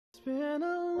been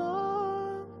a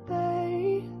long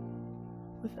day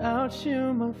without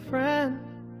you, my friend.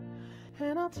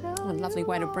 And I'll tell a lovely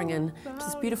way to bring in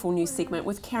this beautiful new segment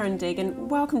with Karen Degen.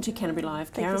 Welcome to Canterbury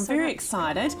Live, Karen. I'm very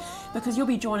excited because you'll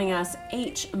be joining us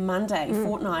each Monday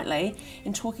fortnightly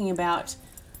and talking about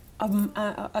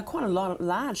quite a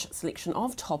large selection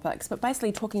of topics, but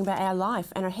basically talking about our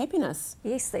life and our happiness.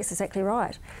 Yes, that's exactly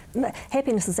right.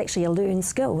 Happiness is actually a learned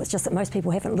skill. It's just that most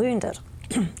people haven't learned it.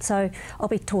 So I'll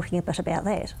be talking a bit about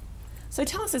that. So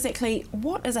tell us exactly,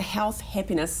 what is a health,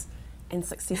 happiness and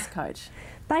success coach?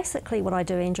 Basically what I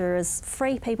do, Andrew, is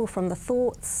free people from the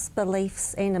thoughts,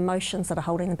 beliefs and emotions that are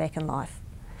holding them back in life.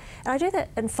 And I do that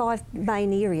in 5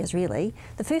 main areas, really.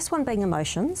 The first one being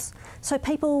emotions. So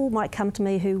people might come to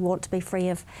me who want to be free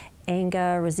of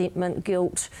anger, resentment,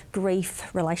 guilt,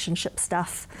 grief, relationship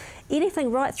stuff,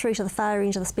 anything right through to the far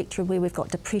end of the spectrum where we've got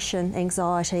depression,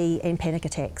 anxiety and panic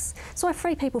attacks. So I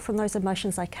free people from those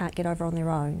emotions they can't get over on their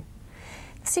own.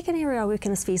 The second area I work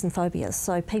in is fears and phobias.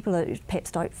 So people who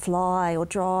perhaps don't fly or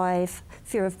drive,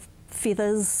 fear of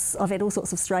feathers, I've had all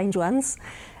sorts of strange ones.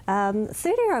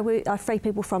 Third area I free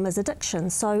people from is addiction.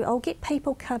 So I'll get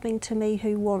people coming to me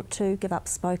who want to give up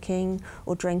smoking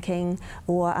or drinking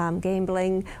or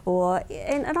gambling,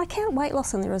 and I count weight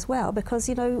loss in there as well, because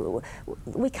you know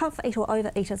we comfort eat or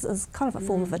overeat is kind of a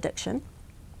form of addiction.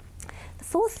 The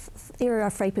fourth area I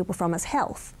free people from is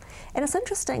health. And it's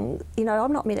interesting, you know,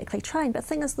 I'm not medically trained, but the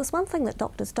thing is, there's one thing that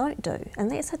doctors don't do,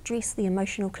 and that's address the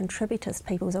emotional contributors to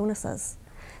people's illnesses.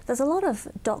 There's a lot of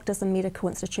doctors and medical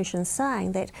institutions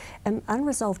saying that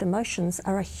unresolved emotions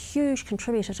are a huge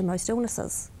contributor to most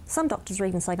illnesses. Some doctors are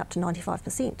even saying up to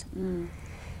 95%.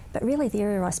 But really the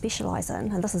area I specialise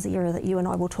in, and this is the area that you and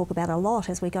I will talk about a lot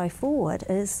as we go forward,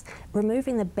 is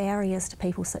removing the barriers to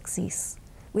people's success.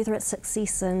 Whether it's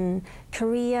success in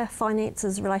career,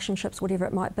 finances, relationships, whatever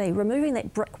it might be, removing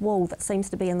that brick wall that seems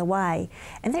to be in the way.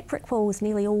 And that brick wall is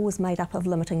nearly always made up of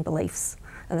limiting beliefs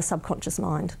in the subconscious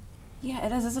mind. Yeah,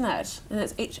 it is, isn't it? And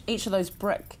it's each of those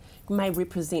brick may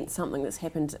represent something that's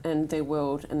happened in their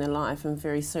world, in their life, and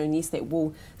very soon, yes, that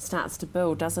wall starts to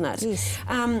build, doesn't it? Yes.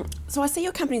 So I see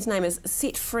your company's name is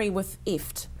Set Free with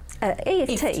EFT.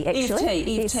 EFT,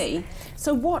 actually. EFT. Yes.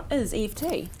 So what is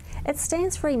EFT? It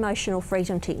stands for Emotional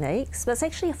Freedom Techniques, but it's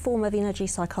actually a form of energy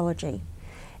psychology,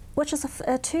 which is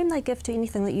a term they give to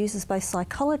anything that uses both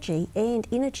psychology and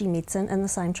energy medicine in the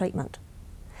same treatment.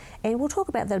 And we'll talk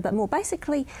about that a bit more.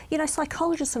 Basically, you know,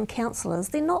 psychologists and counsellors,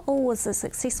 they're not always as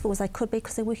successful as they could be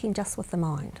because they're working just with the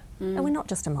mind. And we're not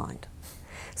just a mind.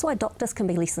 That's why doctors can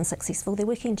be less than successful. They're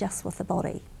working just with the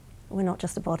body. We're not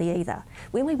just a body either.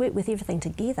 When we work with everything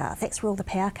together, that's where all the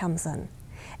power comes in.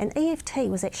 And EFT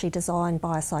was actually designed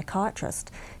by a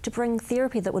psychiatrist to bring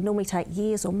therapy that would normally take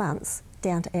years or months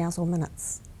down to hours or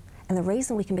minutes. And the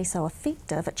reason we can be so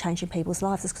effective at changing people's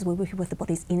lives is because we're working with the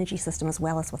body's energy system as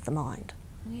well as with the mind.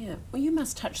 Yeah, well, you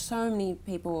must touch so many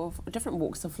people of different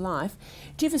walks of life.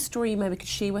 Do you have a story you maybe could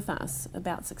share with us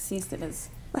about success that has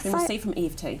been received from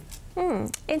EFT?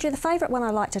 Andrew, the favourite one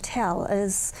I like to tell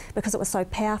is, because it was so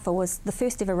powerful, was the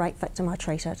first ever rape victim I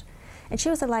treated. And she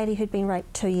was a lady who'd been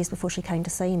raped 2 years before she came to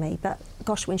see me. But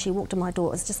gosh, when she walked in my door,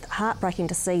 it was just heartbreaking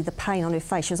to see the pain on her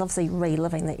face. She was obviously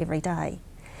reliving that every day.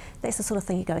 That's the sort of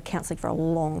thing you go to counselling for a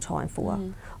long time for.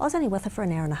 I was only with her for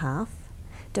an hour and a half,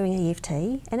 doing EFT,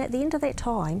 and at the end of that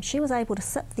time, she was able to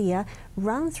sit there,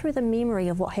 run through the memory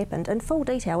of what happened in full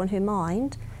detail in her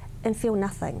mind, and feel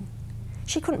nothing.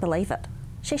 She couldn't believe it.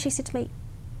 She actually said to me,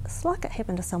 "It's like it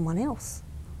happened to someone else."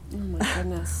 Oh my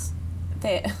goodness.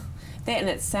 That in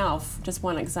itself, just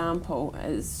one example,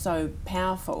 is so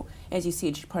powerful. As you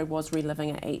said, she probably was reliving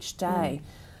it each day.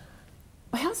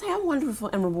 How wonderful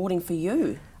and rewarding for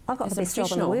you? I've got the best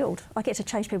job in the world. I get to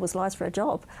change people's lives for a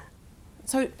job.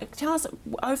 So tell us,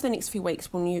 over the next few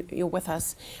weeks when you're with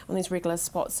us on these regular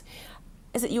spots,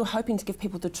 is it you're hoping to give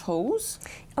people the tools?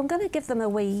 I'm going to give them a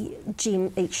wee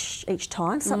gem each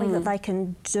time, something that they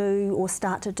can do or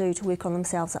start to do to work on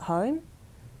themselves at home.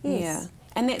 Yes. Yeah.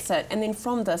 And that's it. And then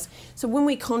from this, so when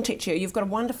we contact you, you've got a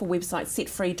wonderful website,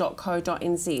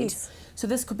 setfree.co.nz. Yes. So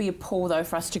this could be a pool, though,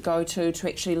 for us to go to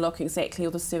actually look exactly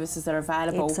all the services that are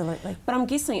available. Absolutely. But I'm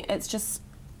guessing it's just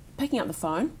picking up the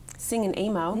phone, sending an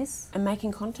email, and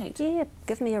making contact. Yeah,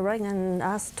 give me a ring and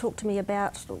talk to me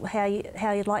about how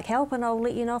you'd like help, and I'll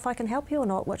let you know if I can help you or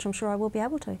not, which I'm sure I will be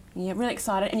able to. Yeah, really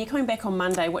excited. And you're coming back on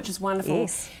Monday, which is wonderful.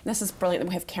 Yes. And this is brilliant that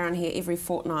we have Karen here every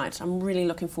fortnight. I'm really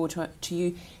looking forward to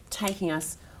you taking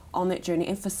us on that journey,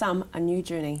 and for some, a new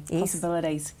journey. Yes.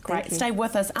 Possibilities. Great. Stay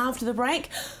with us after the break.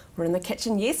 We're in the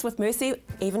kitchen, yes, with Mercy.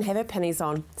 Even have her pennies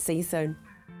on. See you soon.